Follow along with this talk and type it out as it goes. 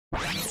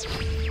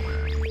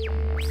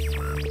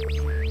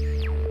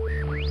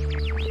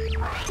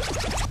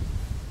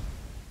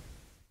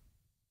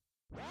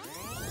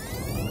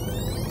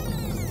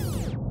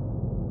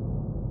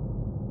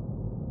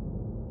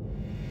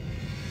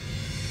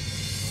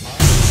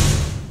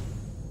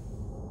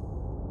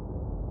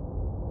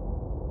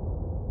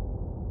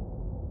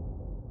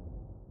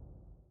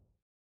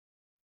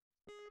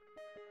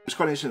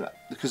quite interesting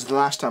because the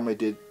last time I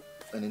did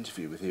an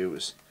interview with you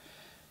was,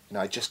 you know,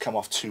 I'd just come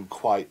off 2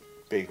 quite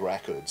big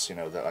records, you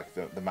know, like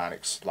the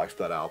Manic's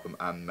Lifeblood album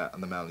and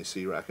the Melanie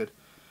C record,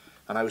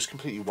 and I was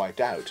completely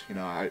wiped out. You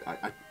know,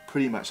 I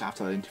pretty much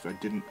after that interview I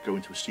didn't go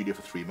into a studio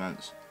for 3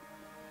 months.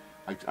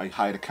 I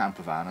hired a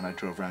camper van and I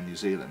drove around New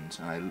Zealand,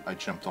 and I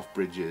jumped off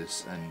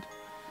bridges, and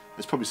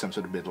it's probably some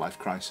sort of midlife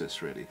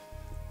crisis really,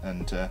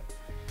 and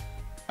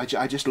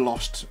I just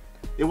lost.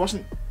 It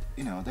wasn't,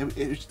 you know,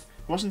 it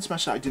wasn't so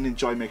much that I didn't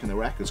enjoy making the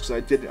records,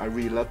 because I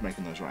really loved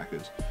making those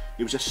records.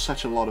 It was just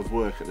such a lot of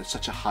work at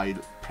such a high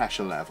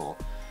pressure level,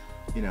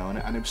 you know,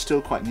 and it was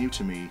still quite new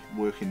to me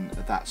working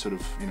at that sort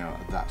of, you know,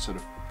 at that sort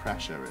of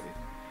pressure really,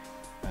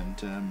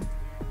 and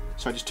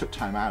so I just took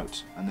time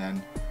out and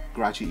then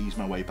gradually eased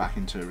my way back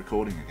into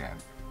recording again.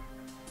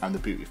 And the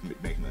beauty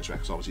of making those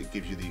records, obviously, it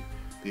gives you the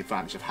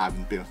advantage of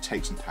having been able to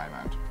take some time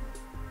out.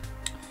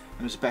 And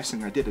it was the best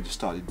thing I did. I just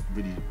started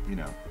really, you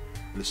know,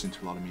 listening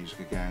to a lot of music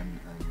again,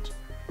 and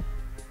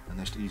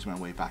just eased my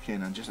way back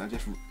in. And I just, you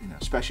know,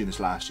 especially this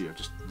last year, I've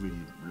just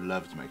really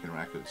loved making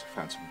records. I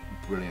found some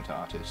brilliant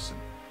artists and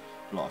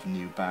a lot of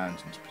new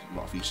bands and a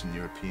lot of Eastern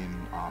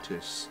European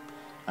artists.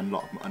 And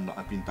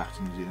I've been back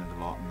to New Zealand a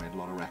lot and made a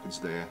lot of records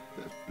there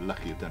that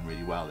luckily have done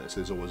really well there.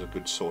 So there's always a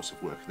good source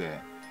of work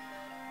there.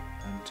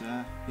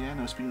 And yeah,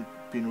 no, it's been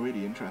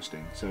really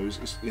interesting. So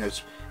it's you know,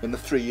 it's, in the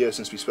 3 years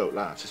since we spoke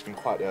last, it's been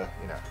quite a,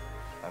 you know,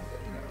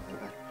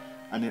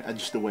 and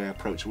just the way I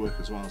approach work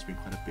as well has been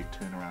quite a big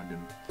turnaround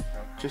in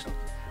just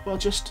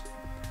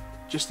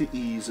the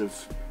ease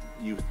of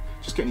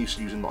just getting used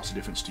to using lots of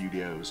different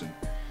studios, and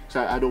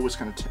so I'd always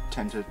kind of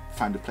tend to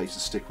find a place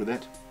to stick with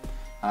it.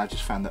 And I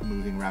just found that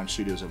moving around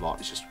studios a lot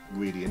is just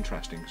really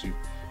interesting, because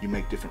you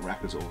make different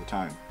records all the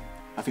time.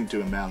 I think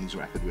doing Melanie's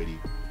record really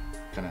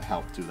kind of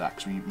helped do that,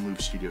 because we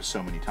moved studios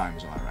so many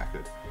times on that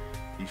record.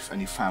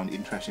 And you found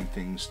interesting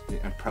things,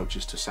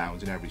 approaches to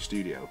sounds in every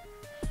studio,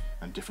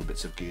 and different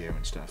bits of gear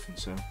and stuff. And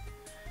so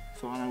I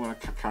thought, I want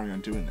to carry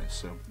on doing this.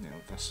 So, you know,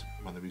 that's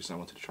one of the reasons I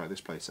wanted to try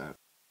this place out.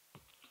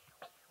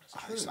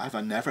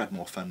 I've never had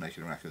more fun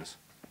making records,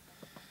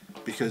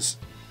 because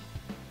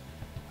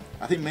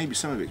I think maybe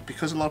some of it,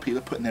 because a lot of people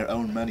are putting their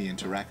own money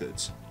into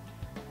records.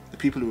 The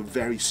people who are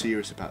very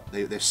serious about,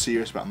 they're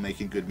serious about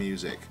making good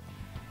music,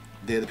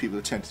 they're the people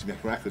who tend to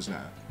make records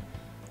now.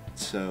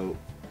 So,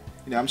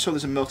 you know, I'm sure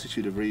there's a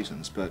multitude of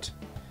reasons, but,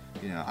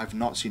 you know, I've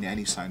not seen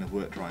any sign of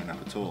work drying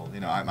up at all. You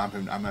know, I'm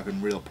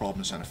having real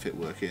problems trying to fit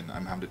work in.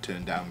 I'm having to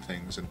turn down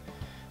things, and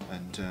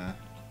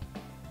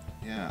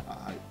yeah,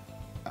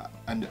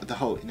 and the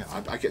whole, you know,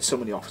 I get so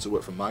many offers of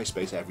work from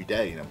MySpace every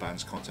day. You know,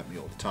 bands contact me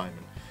all the time,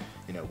 and,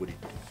 you know,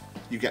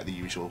 you get the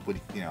usual,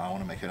 you know, I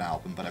want to make an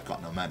album but I've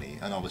got no money,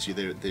 and obviously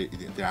there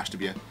has to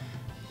be a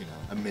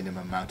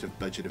minimum amount of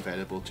budget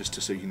available just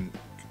so you can,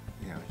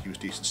 you know, use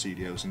decent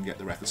studios and get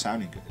the record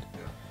sounding good.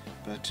 Yeah.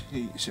 But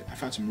I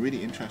found some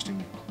really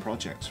interesting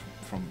projects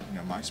from, you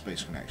know,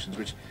 MySpace connections,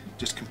 which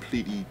just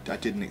completely I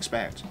didn't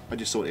expect. I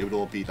just thought it would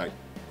all be like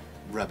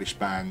rubbish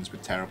bands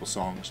with terrible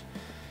songs,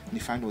 and you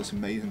find all this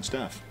amazing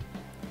stuff.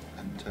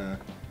 And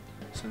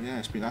so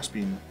yeah, that's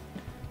been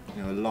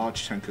you know, a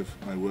large chunk of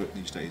my work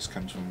these days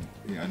comes from,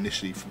 you know,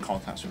 initially from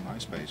contacts from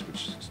MySpace,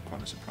 which is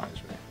quite a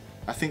surprise really.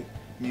 I think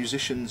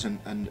musicians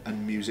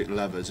and music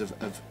lovers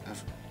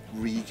have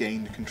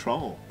regained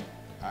control.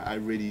 I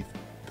really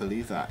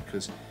believe that,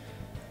 because,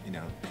 you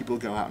know, people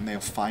go out and they'll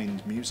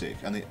find music,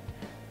 and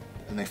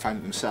they find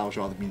it themselves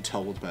rather than being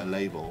told by a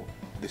label,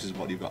 this is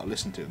what you've got to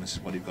listen to and this is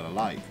what you've got to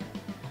like.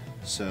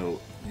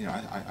 So, you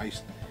know,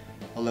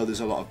 although there's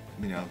a lot of,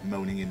 you know,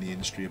 moaning in the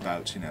industry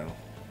about, you know,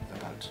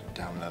 about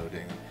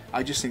downloading,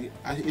 I just think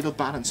it'll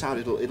balance out,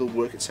 it'll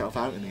work itself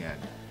out in the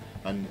end,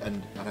 and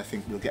I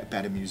think we'll get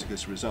better music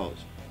as a result.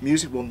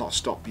 Music will not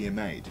stop being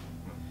made,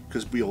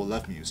 because we all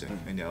love music, and,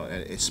 you know,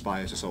 it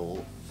inspires us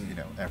all, you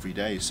know, every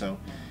day. So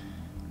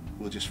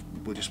we'll just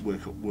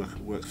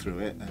work through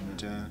it,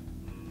 and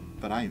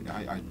but I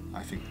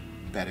think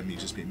better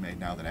music's being made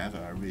now than ever.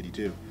 I really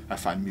do. I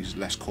find music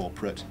less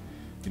corporate.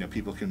 You know,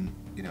 people can,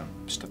 you know,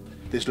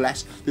 there's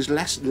less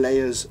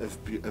layers of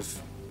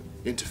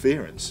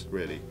interference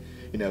really.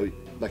 You know,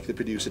 like the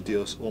producer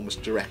deals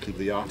almost directly with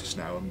the artist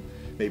now, and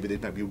maybe there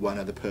might be one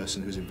other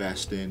person who's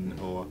investing,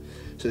 or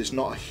so there's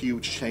not a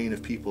huge chain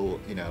of people,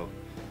 you know,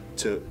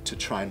 to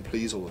try and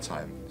please all the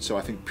time. So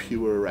I think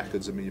pure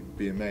records are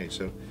being made.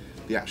 So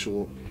the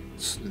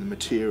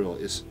material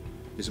is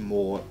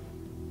more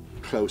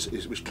close.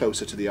 It was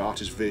closer to the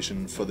artist's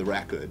vision for the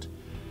record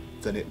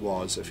than it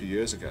was a few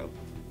years ago.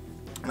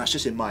 And that's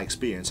just in my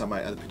experience.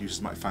 Other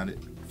producers might find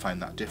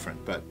that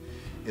different, but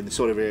in the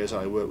sort of areas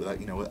I work with, like,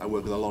 you know, I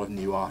work with a lot of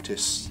new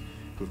artists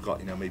who've got,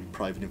 you know, maybe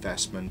private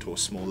investment or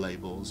small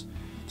labels,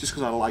 just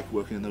because I like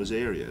working in those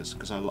areas,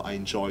 because I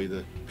enjoy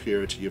the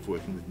purity of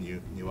working with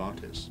new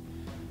artists,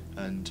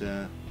 and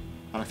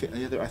I think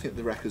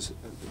the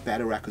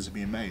better records are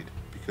being made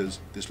because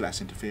there's less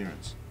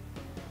interference.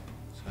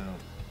 So,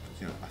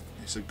 you know,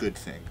 it's a good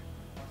thing.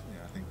 You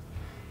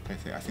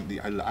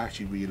know, I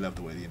actually really love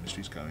the way the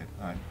industry's going.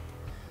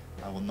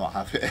 I will not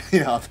have it.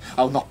 You know,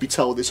 I'll not be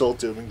told it's all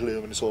doom and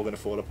gloom and it's all going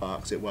to fall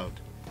apart, because it won't.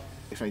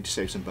 If I need to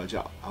save some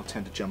budget, I'll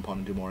tend to jump on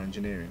and do more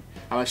engineering.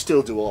 And I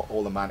still do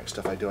all the Manic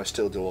stuff I do. I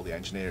still do all the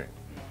engineering.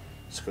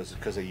 It's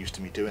because they're used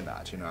to me doing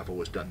that. You know, I've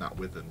always done that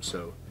with them.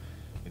 So,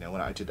 you know,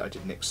 when I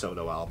did Nick's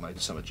solo album, I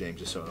did some of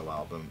James's solo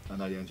album,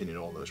 and I engineered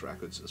all those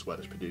records as well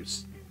as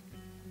produce.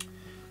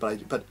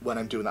 But when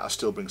I'm doing that, I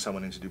still bring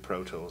someone in to do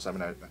Pro Tools. I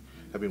mean,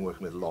 I've been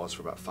working with Loz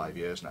for about 5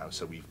 years now,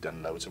 so we've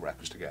done loads of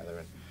records together,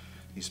 and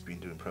he's been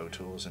doing Pro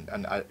Tools,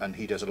 and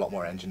he does a lot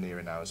more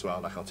engineering now as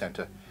well. Like, I'll tend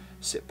to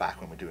sit back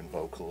when we're doing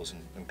vocals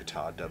and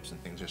guitar dubs and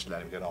things, just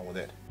let him get on with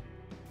it.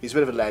 He's a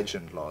bit of a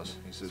legend, Loz.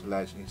 He's a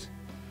legend.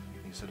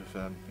 He's sort of,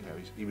 you know,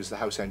 he was the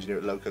house engineer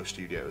at Loco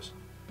Studios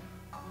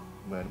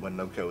when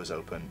Loco was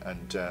open,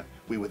 and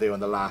we were there on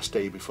the last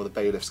day before the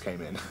bailiffs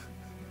came in.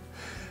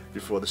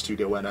 Before the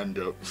studio went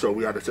under, so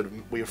we had to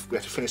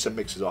finish some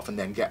mixes off and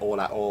then get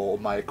all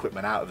my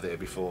equipment out of there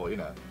before, you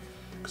know,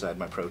 because I had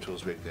my Pro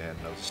Tools rig there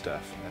and loads of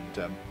stuff,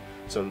 and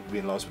so me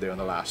and Loz were there on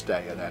the last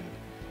day, and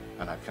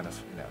I kind of,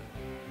 you know,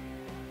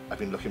 I've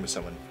been looking for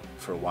someone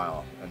for a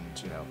while, and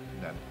you know,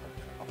 and then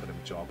I offered him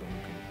a job, and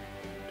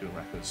we've been doing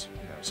records,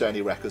 you know. So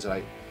any records that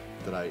I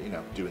you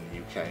know do in the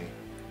UK,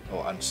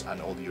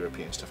 and all the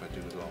European stuff I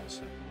do with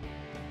Loz.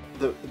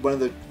 One of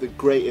the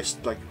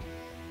greatest, like,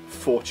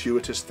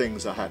 fortuitous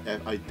things I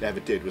ever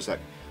did was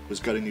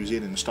go to New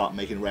Zealand and start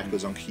making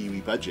records on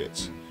Kiwi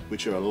budgets,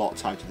 which are a lot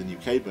tighter than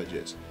UK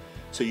budgets.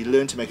 So you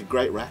learn to make a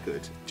great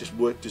record, just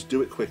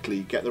do it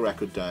quickly, get the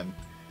record done,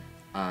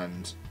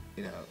 and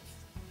you know.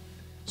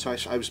 So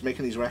I was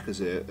making these records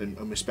here, and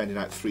we're spending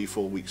out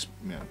 3-4 weeks,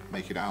 you know,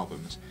 making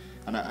albums,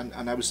 and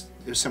it was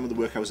some of the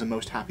work I was the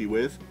most happy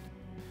with,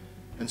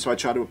 and so I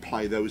try to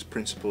apply those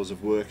principles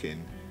of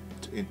working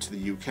into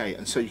the UK,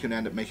 and so you can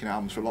end up making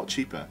albums for a lot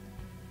cheaper.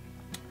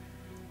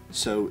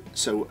 So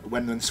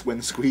when the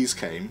squeeze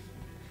came,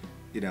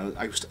 you know,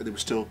 there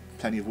was still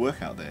plenty of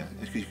work out there.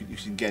 You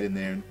can get in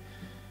there, and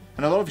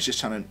a lot of it's just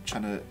trying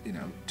to you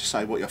know,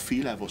 decide what your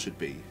fee level should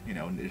be, you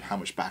know, and how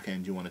much back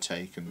end you want to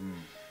take, and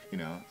you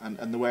know,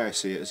 and the way I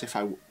see it is, if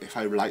I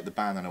like the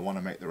band and I want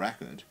to make the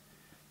record,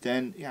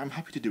 then yeah, I'm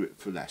happy to do it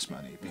for less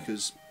money,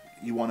 because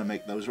you want to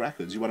make those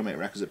records. You want to make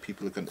records that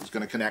people are going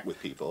to connect with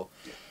people,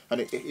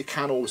 and it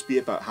can't always be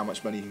about how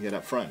much money you can get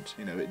up front.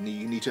 You know,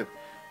 you need to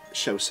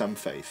show some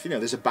faith. You know,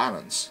 there's a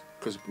balance,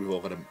 because we've all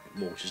got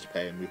mortgages to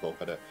pay and we've all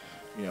got to,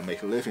 you know,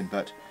 make a living.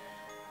 But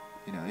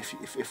you know,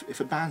 if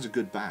a band's a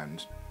good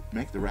band,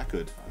 make the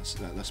record.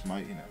 That's my,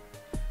 you know,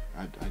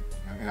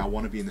 I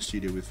want to be in the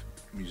studio with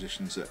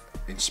musicians that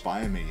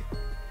inspire me.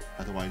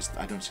 Otherwise,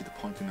 I don't see the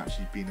point in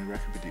actually being a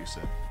record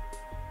producer.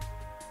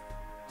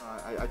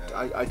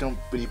 I don't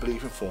really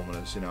believe in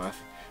formulas. You know,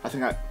 I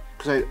think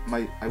because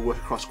I work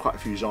across quite a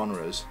few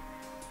genres.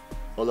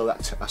 Although I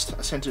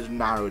tend to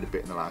narrow it a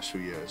bit in the last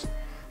few years.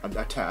 I'm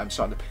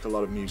starting to pick a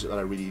lot of music that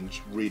I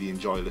really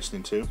enjoy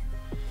listening to.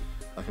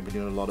 Like, I've been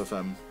doing a lot of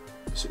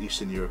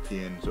Eastern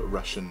European, sort of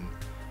Russian,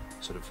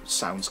 sort of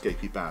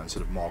soundscapey bands,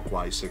 sort of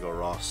Mogwai, Sigur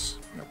Rós,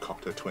 you know,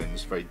 Cocteau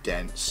Twins, very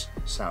dense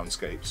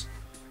soundscapes.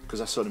 Because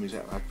that's sort of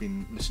music I've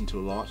been listening to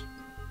a lot,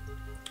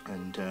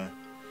 and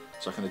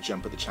so I kind of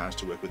jump at the chance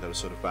to work with those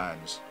sort of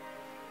bands.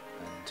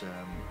 And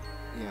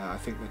yeah, I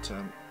think that.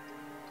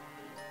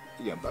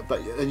 Yeah,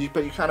 but you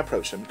can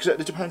approach them, because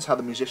it depends how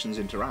the musicians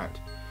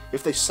interact.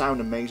 If they sound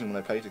amazing when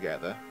they play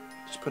together,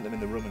 just put them in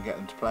the room and get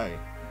them to play.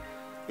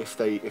 If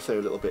they're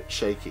a little bit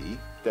shaky,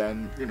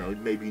 then you know,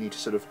 maybe you need to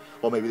sort of,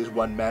 or maybe there's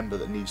one member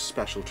that needs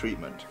special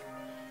treatment.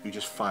 You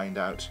just find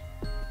out,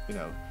 you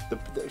know,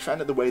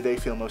 find out the way they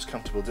feel most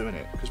comfortable doing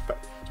it. Because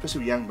especially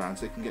with young bands,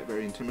 they can get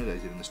very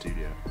intimidated in the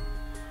studio,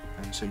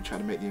 and so you try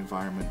to make the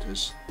environment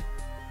as,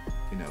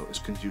 you know, as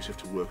conducive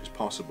to work as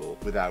possible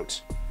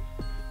without.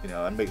 You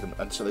know, and make them,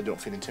 and so they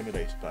don't feel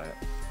intimidated by it.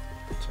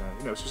 But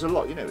you know, so there's a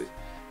lot. You know,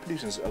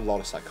 producing's a lot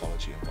of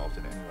psychology involved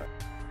in it anyway.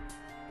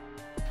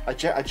 I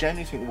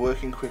genuinely think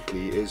working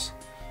quickly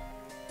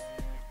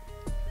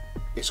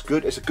it's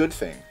good. It's a good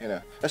thing. You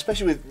know,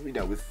 especially with, you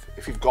know,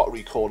 if you've got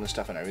record and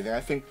stuff and everything.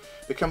 I think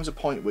there comes a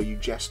point where you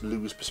just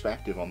lose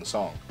perspective on the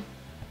song.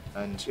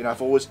 And you know, I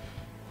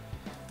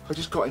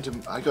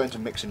got into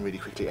mixing really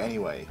quickly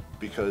anyway,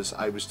 because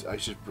I used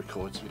to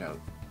record, you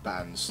know,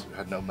 bands who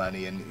had no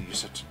money, and you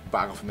just have to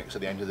bag off a mix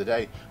at the end of the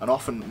day. And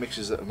often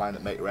mixes of mine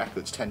that make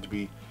records tend to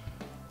be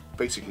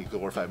basically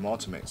glorified mod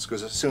to mix,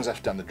 because as soon as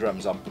I've done the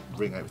drums, I'll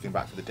bring everything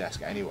back to the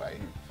desk anyway.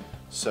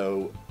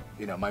 So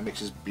you know, my mix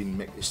has been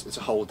it's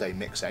a whole day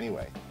mix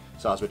anyway.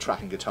 So as we're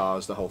tracking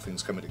guitars, the whole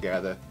thing's coming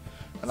together,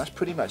 and that's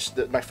pretty much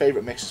my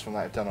favourite mixes from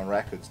that I've done on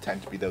records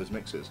tend to be those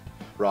mixes,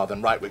 rather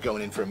than right, we're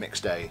going in for a mix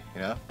day,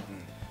 you know.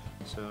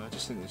 So I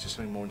just think there's just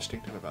something more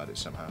instinctive about it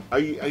somehow. Are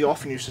you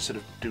often used to sort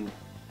of do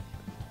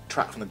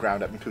track from the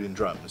ground up, including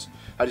drums?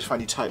 I just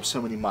find you type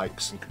so many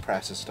mics and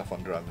compressors and stuff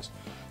on drums.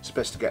 It's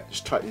best to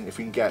just try, if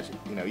we can get,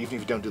 you know, even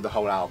if you don't do the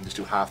whole album, just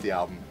do half the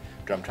album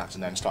drum tracks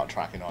and then start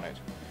tracking on it,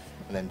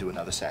 and then do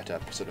another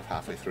setup sort of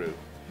halfway through.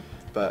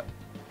 But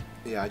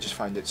yeah, I just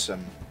find it's you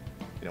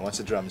know, once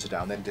the drums are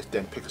down, then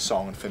pick a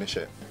song and finish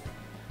it.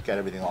 get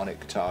everything on it,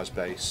 guitars,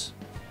 bass,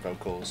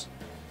 vocals,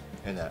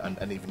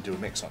 and even do a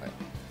mix on it,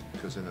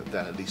 because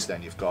then at least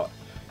then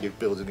you're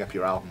building up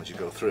your album as you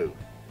go through.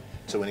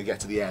 So when you get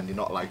to the end, you're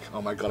not like,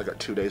 oh my god, I got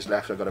 2 days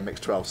left, I've got to mix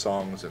 12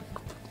 songs. And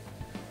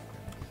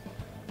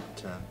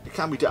it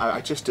can be done. I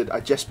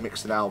just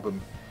mixed an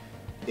album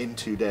in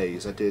 2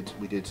 days. I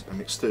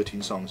mixed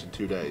 13 songs in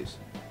 2 days,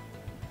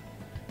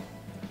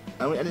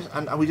 and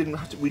we didn't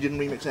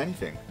remix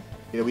anything.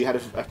 You know, we had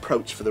an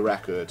approach for the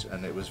record,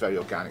 and it was very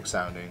organic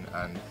sounding,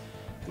 and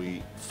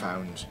we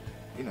found,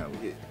 you know,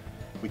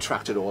 we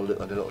tracked it all at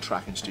a little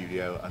tracking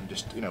studio, and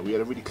just, you know, we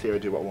had a really clear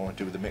idea what we wanted to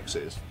do with the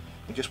mixes.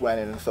 We just went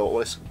in and thought,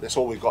 well, that's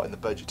all we've got in the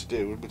budget to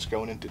do. Let's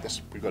go in and do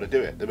this. We've got to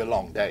do it. They were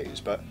long days,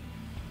 but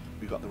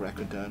we got the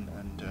record done,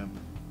 and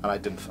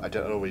I'd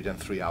already done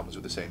 3 albums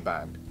with the same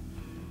band,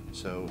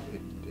 so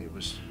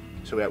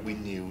we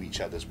knew each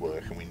other's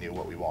work, and we knew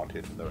what we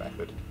wanted from the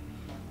record,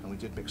 and we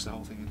did mix the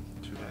whole thing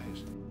in 2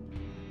 days.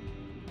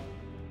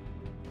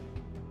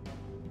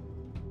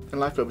 And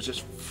Lifeboat was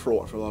just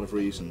fraught for a lot of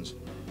reasons,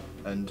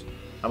 and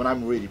I mean,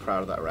 I'm really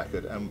proud of that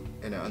record.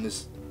 You know, and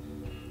there's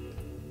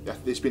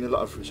been a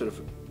lot of sort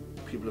of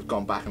people have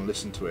gone back and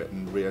listened to it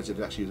and realised it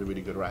actually is a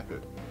really good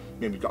record.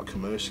 Maybe got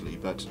commercially,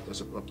 but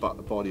as a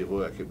body of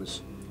work, I think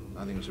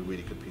it was a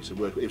really good piece of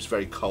work. It was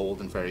very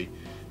cold and very,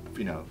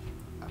 you know,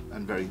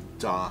 and very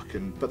dark,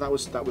 but that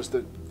was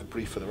the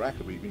brief for the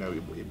record. You know,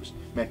 it was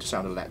meant to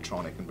sound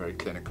electronic and very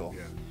clinical.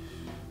 Yeah.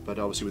 But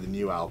obviously with the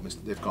new album,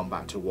 they've gone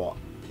back to what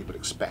people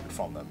expect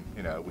from them,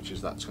 you know, which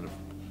is that sort of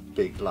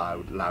big,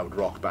 loud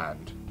rock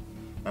band.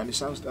 And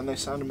they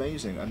sound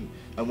amazing.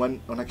 And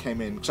when I came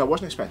in, because I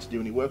wasn't expecting to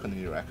do any work on the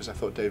new record, because I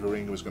thought Dave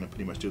Oringa was going to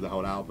pretty much do the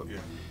whole album. Yeah.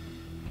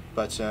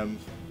 But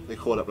they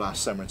called up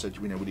last summer and said,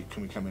 you know,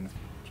 can we come in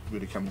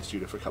the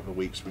studio for a couple of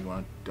weeks? We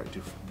want to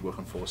do work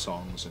on 4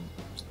 songs,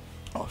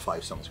 or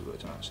 5 songs we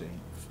worked on actually. And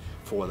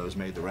 4 of those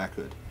made the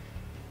record.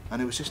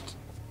 And it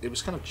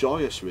was kind of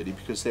joyous really,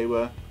 because they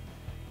were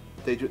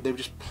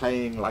just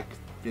playing like,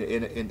 you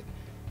know, in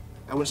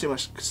I wouldn't say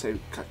much say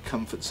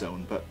comfort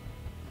zone, but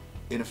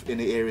in an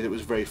area that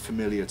was very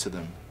familiar to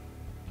them,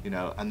 you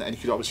know, and you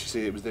could obviously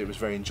see it was a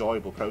very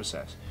enjoyable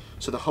process.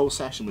 So the whole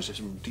session was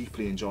just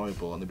deeply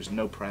enjoyable, and there was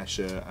no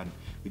pressure, and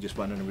we just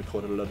went in and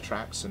recorded a lot of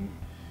tracks, and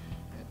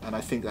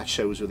I think that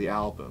shows with the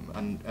album,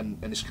 and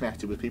it's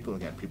connected with people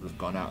again. People have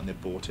gone out and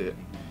they've bought it,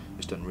 and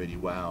it's done really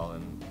well,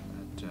 and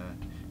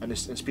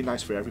it's been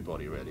nice for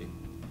everybody really,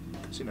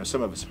 because, you know,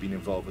 some of us have been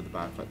involved with the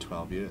band for like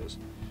 12 years,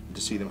 and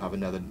to see them have a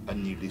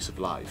new lease of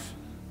life,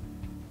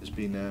 it's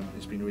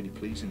been really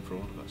pleasing for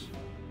all of us.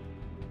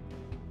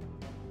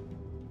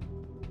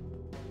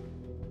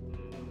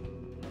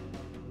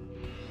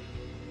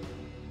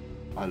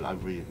 I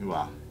really,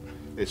 well,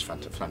 it's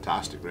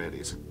fantastic really.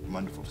 It's a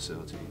wonderful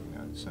facility, you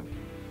know.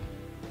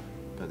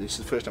 But this is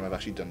the first time I've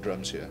actually done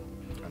drums here,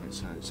 and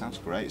it sounds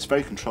great. It's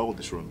very controlled,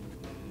 this room.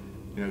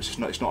 You know, it's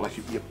not like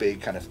your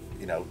big kind of,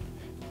 you know,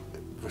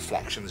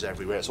 reflections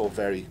everywhere. It's all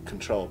very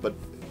controlled, but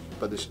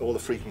there's all the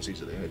frequencies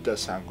are there, and it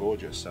does sound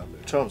gorgeous. So the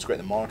control's great.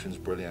 The monitoring's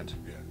brilliant.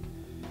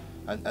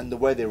 Yeah. And the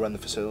way they run the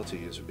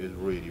facility is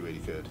really, really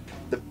good.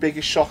 The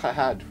biggest shock I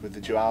had with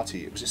the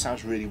Duality was it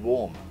sounds really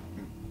warm,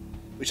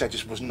 which I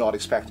just was not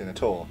expecting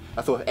at all.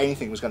 I thought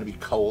anything was going to be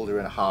colder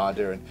and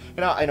harder, and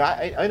you know, I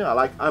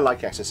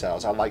like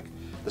SSLs. I like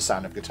the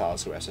sound of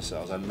guitars through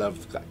SSLs. I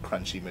love that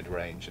crunchy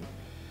mid-range,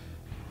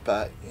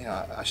 but you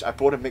know, I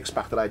brought a mix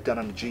back that I'd done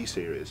on the G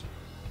series.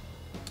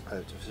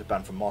 It was a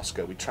band from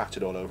Moscow. We tracked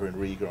it all over in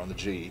Riga on the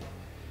G,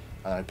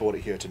 and I brought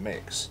it here to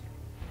mix.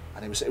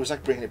 And it was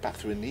like bringing it back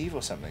through a Neve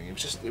or something. It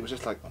was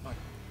just like, oh my,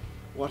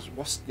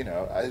 what's you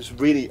know, it was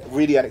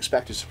really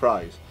unexpected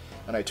surprise.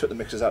 And I took the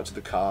mixers out to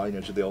the car, you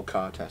know, to the old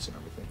car test and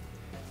everything.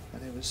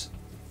 And it was,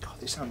 God,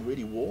 they sound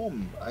really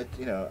warm. I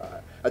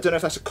don't know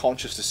if that's a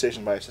conscious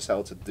decision by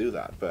SSL to do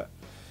that, but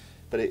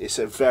it's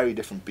a very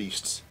different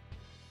beast